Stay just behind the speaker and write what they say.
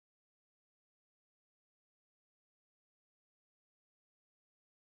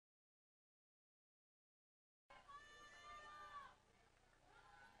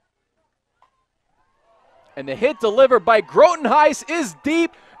And the hit delivered by Grotenhuis is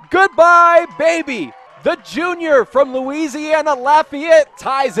deep. Goodbye, baby. The junior from Louisiana Lafayette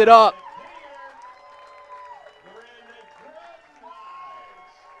ties it up.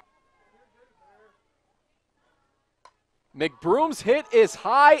 McBroom's hit is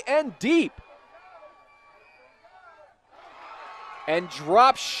high and deep. And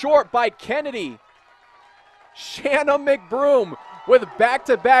dropped short by Kennedy. Shanna McBroom with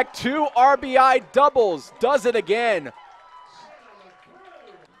back-to-back 2 RBI doubles does it again.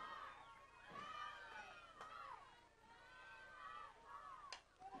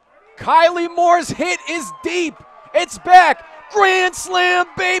 Kylie Moore's hit is deep. It's back. Grand slam,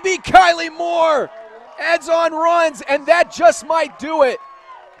 baby. Kylie Moore adds on runs, and that just might do it.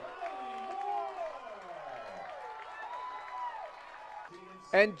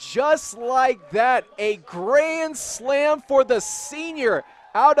 And just like that, a grand slam for the senior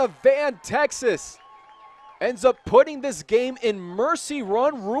out of Van, Texas. Ends up putting this game in mercy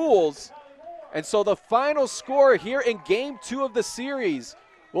run rules. And so the final score here in Game 2 of the series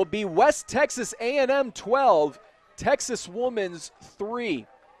will be West Texas A&M 12, Texas Women's 3.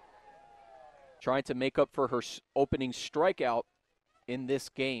 Trying to make up for her opening strikeout in this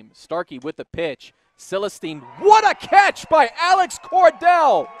game. Starkey with the pitch. Celestine, what a catch by Alex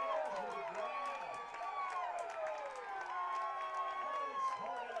Cordell!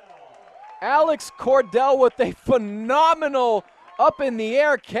 Alex Cordell with a phenomenal up in the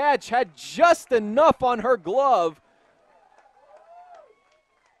air catch, had just enough on her glove.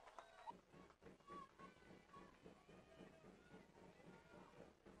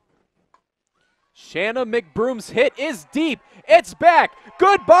 Shanna McBroom's hit is deep. It's back.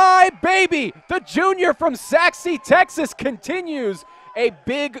 Goodbye, baby. The junior from Saxe, Texas continues a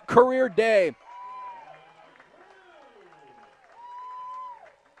big career day.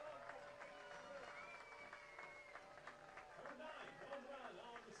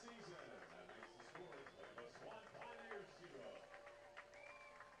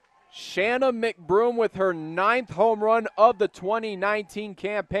 Shanna McBroom with her 9th home run of the 2019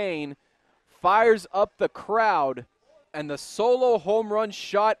 campaign fires up the crowd, and the solo home run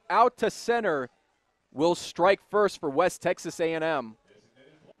shot out to center will strike first for West Texas A&M.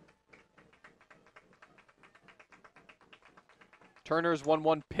 Turner's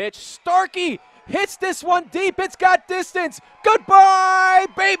 1-1 pitch. Starkey hits this one deep. It's got distance. Goodbye,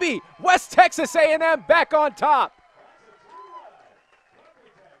 baby. West Texas A&M back on top.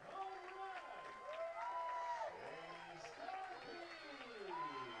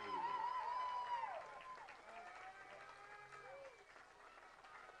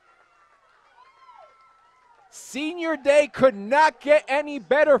 Senior Day could not get any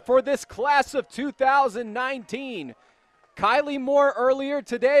better for this class of 2019. Kylie Moore earlier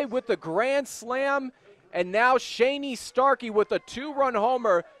today with the grand slam, and now Shani Starkey with a 2-run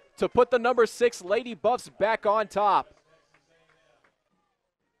homer to put the number 6 Lady Buffs back on top.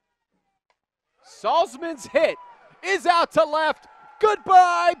 Salzman's hit is out to left.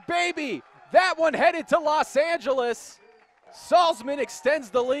 Goodbye, baby. That one headed to Los Angeles. Salzman extends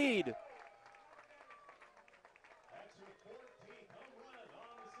the lead.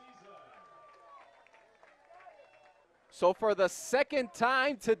 So for the second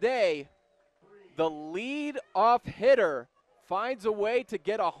time today, the lead-off hitter finds a way to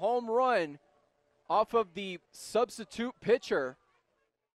get a home run off of the substitute pitcher.